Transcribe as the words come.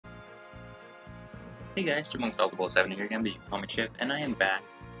Hey guys, Jamal7 here again, but you can call me Chip, and I am back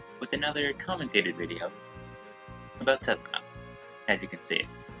with another commentated video about Setsuna. As you can see,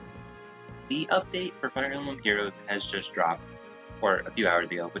 the update for Fire Emblem Heroes has just dropped, or a few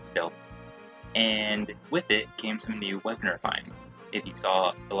hours ago, but still. And with it came some new weapon refine. If you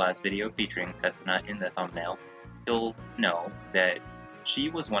saw the last video featuring Setsuna in the thumbnail, you'll know that she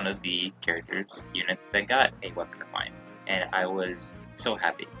was one of the characters, units that got a weapon refine. And I was so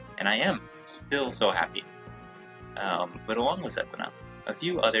happy, and I am still so happy. But along with Setsuna, a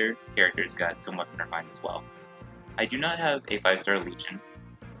few other characters got some weapon refines as well. I do not have a 5-star Legion,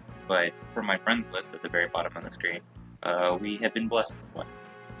 but for my friends list at the very bottom of the screen, we have been blessed with one.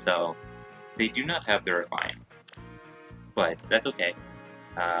 So they do not have the refine, but that's okay.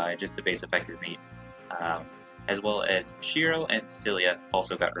 Just the base effect is neat. As well as Shiro and Cecilia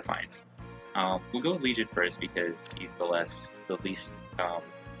also got refines. We'll go with Legion first because he's the least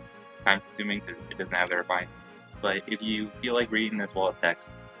time consuming because it doesn't have the refine. But if you feel like reading this wall of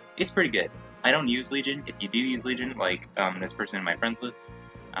text, it's pretty good. I don't use Legion. If you do use Legion, like this person in my friends list,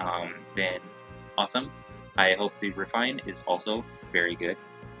 then awesome. I hope the refine is also very good.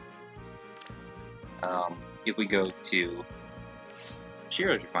 If we go to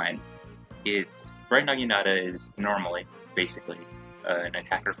Shiro's refine, it's Bright Naginata is normally, basically, an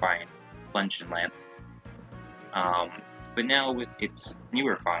attack refine, plunge and lance. But now with its new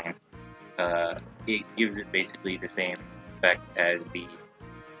refine, it gives it basically the same effect as the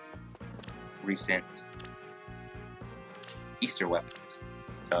recent Easter weapons.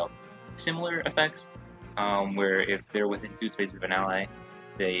 So, similar effects, where if they're within 2 spaces of an ally,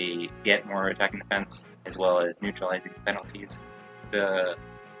 they get more attack and defense, as well as neutralizing penalties. The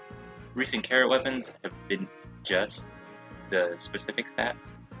recent carrot weapons have been just the specific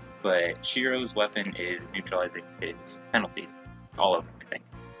stats, but Shiro's weapon is neutralizing his penalties, all of them, I think.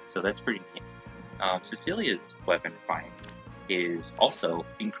 So that's pretty neat. Cecilia's weapon refine is also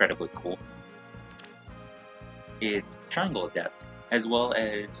incredibly cool. It's triangle adept, as well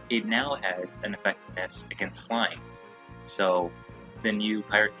as it now has an effectiveness against flying. So the new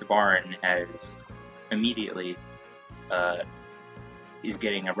Pirate Tabarin has immediately is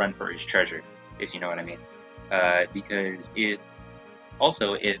getting a run for his treasure, if you know what I mean. Because if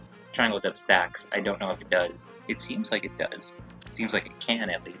Triangle Adept stacks, I don't know if it does. It seems like it does. It seems like it can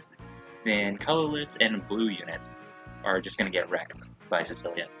at least. Then colorless and blue units are just going to get wrecked by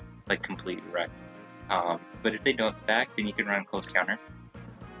Cecilia, like completely wrecked. But if they don't stack, then you can run close counter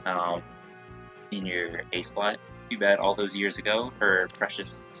in your A slot. Too bad all those years ago, her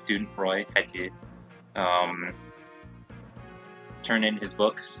precious student Roy had to turn in his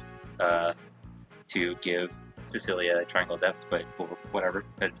books to give Cecilia Triangle Adept, but whatever,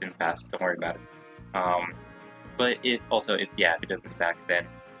 that's in the past, don't worry about it. But if it doesn't stack, then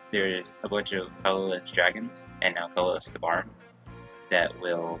there's a bunch of colorless dragons, and now colorless Tabarin, that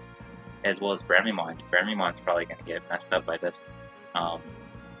will, as well as Bramimon. Bramimon's probably going to get messed up by this. I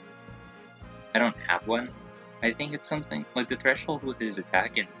don't have one. I think it's something, like the threshold with his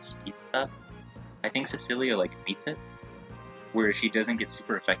attack and speed stuff, I think Cecilia, meets it, where she doesn't get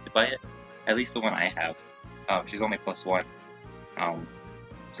super affected by it, at least the one I have. She's only +1,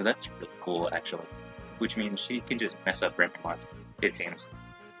 so that's really cool, actually, which means she can just mess up Bramimon, it seems.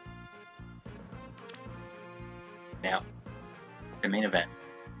 Now, the main event,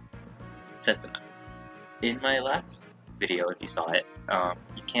 Setsuna. In my last video, if you saw it,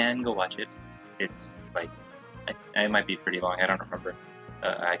 you can go watch it. It's it might be pretty long, I don't remember.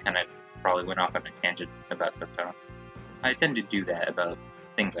 I kind of probably went off on a tangent about Setsuna. I tend to do that about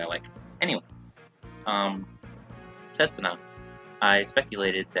things I like. Anyway, Setsuna, I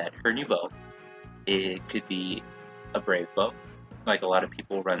speculated that her new bow, it could be a brave bow, like a lot of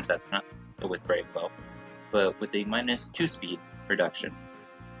people run Setsuna with brave bow, but with a -2 speed reduction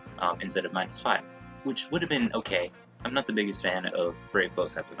instead of -5, which would have been okay. I'm not the biggest fan of brave bow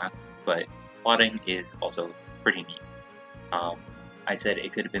Setsuna, but plotting is also pretty neat. I said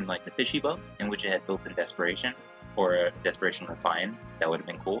it could have been like the fishy bow, in which it had built-in desperation, or a desperation refine. That would have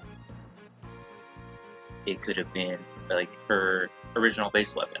been cool. It could have been like her original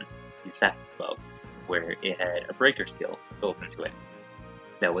base weapon, the assassin's bow, where it had a breaker skill built into it.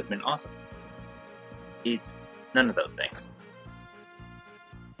 That would have been awesome. It's none of those things.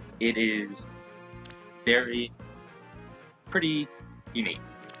 It is pretty unique.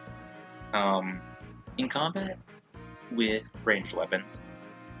 In combat with ranged weapons,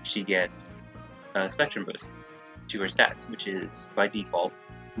 she gets a spectrum boost to her stats, which is by default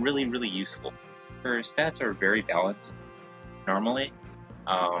really, really useful. Her stats are very balanced normally,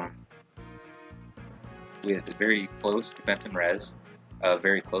 with very close defense and res,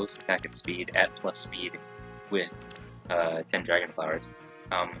 very close attack and speed at plus speed with 10 Dragon Flowers,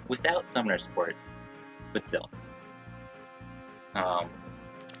 without Summoner support, but still.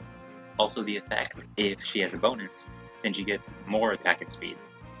 Also the effect, if she has a bonus, then she gets more attack and speed,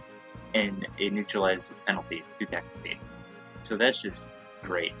 and it neutralizes penalties to attack and speed. So that's just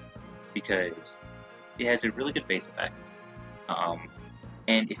great, because it has a really good base effect.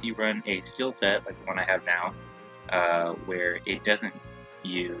 And if you run a skill set like the one I have now, where it doesn't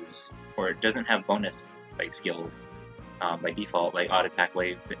use, or it doesn't have bonus like skills by default, like odd attack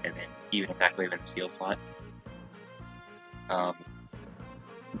wave and then even attack wave in the steel slot,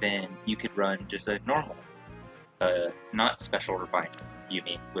 then you could run just a normal, not special refine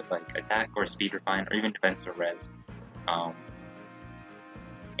Yumi with like attack or speed refine or even defense or res,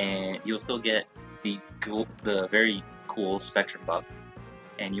 and you'll still get the very cool spectrum buff,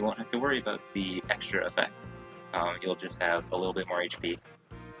 and you won't have to worry about the extra effect. You'll just have a little bit more HP,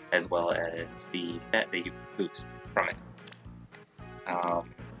 as well as the stat boost from it.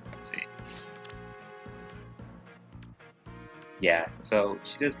 Let's see. Yeah, so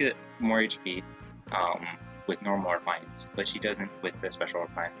she does get more HP with normal refines, but she doesn't with the special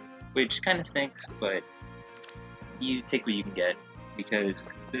refine, which kind of stinks, but you take what you can get, because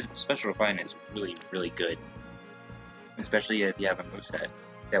the special refine is really, really good, especially if you have a moveset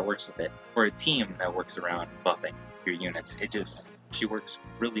that works with it, or a team that works around buffing your units. She works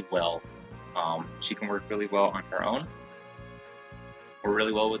really well. She can work really well on her own, or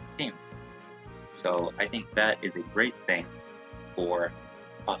really well with the team. So I think that is a great thing for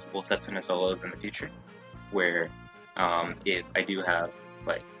possible Setsuna solos in the future, where if I do have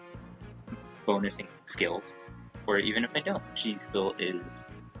like bonusing skills, or even if I don't, she still is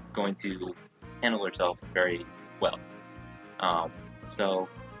going to handle herself very well. So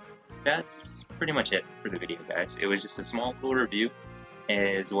that's pretty much it for the video, guys. It was just a small little review,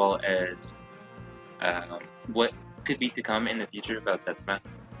 as well as what could be to come in the future about Setsuna.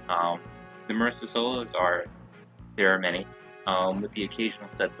 The Marissa solos there are many, with the occasional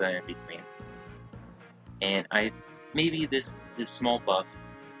Setsuna in between. And maybe this small buff,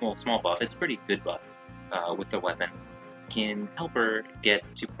 it's pretty good buff, with the weapon, can help her get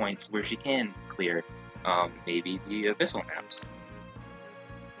to points where she can clear maybe the Abyssal maps.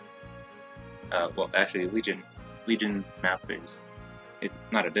 Well, actually, Legion's map it's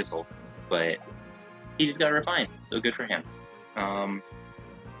not Abyssal, but he just got refined, so good for him.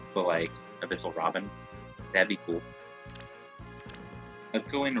 But like Abyssal Robin, that'd be cool. Let's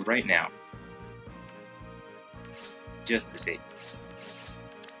go in right now, just to see.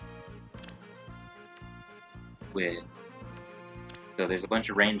 So there's a bunch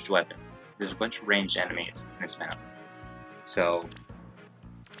of ranged weapons. There's a bunch of ranged enemies in this map, so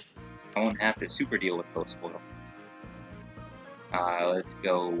I won't have to super deal with close quarter. Let's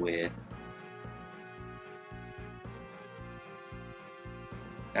go with,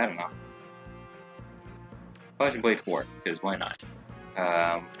 I don't know, Flash Blade 4, because why not?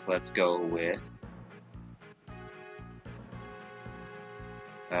 Let's go with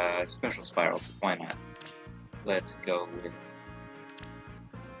Special Spiral, because why not? Let's go with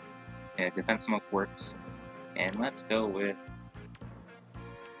Defense Smoke works, and let's go with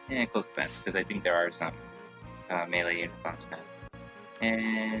Close Defense, because I think there are some melee units on spam.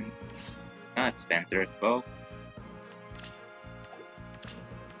 And not Spendthrift Bow.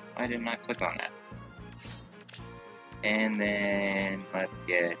 I did not click on that. And then let's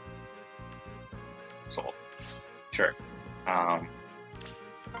get Soul. Sure. And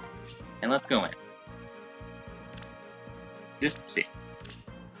let's go in. Just to see.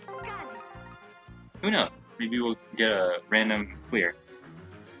 Who knows? Maybe we'll get a random clear.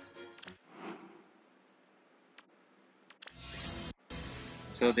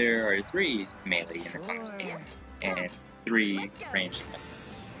 So there are 3 melee units on this team, and 3 ranged units.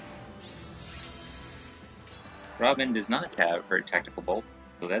 Robin does not have her tactical bolt,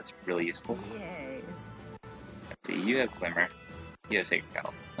 so that's really useful. Let's see, you have Glimmer, you have Sacred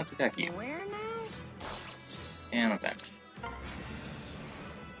Cattle. Let's attack you. And let's end.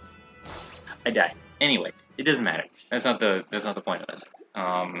 I died. Anyway, it doesn't matter. That's not the point of this.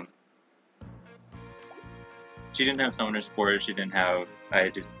 She didn't have summoner support, she didn't have, I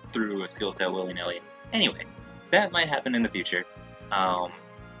just threw a skill set willy-nilly. Anyway, that might happen in the future.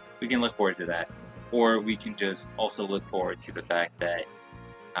 We can look forward to that. Or we can just also look forward to the fact that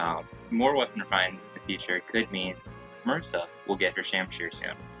more weapon refines in the future could mean Marissa will get her Shamshir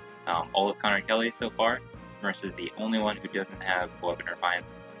soon. All of Connor Kelly so far, Marissa's the only one who doesn't have weapon refine.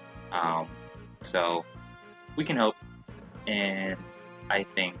 So we can hope, and I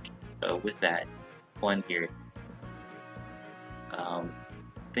think with that, we'll end here.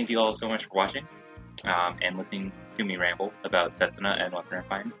 Thank you all so much for watching and listening to me ramble about Setsuna and Weapon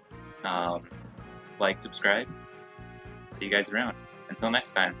Refines. Like, subscribe. See you guys around. Until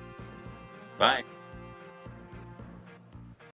next time. Bye.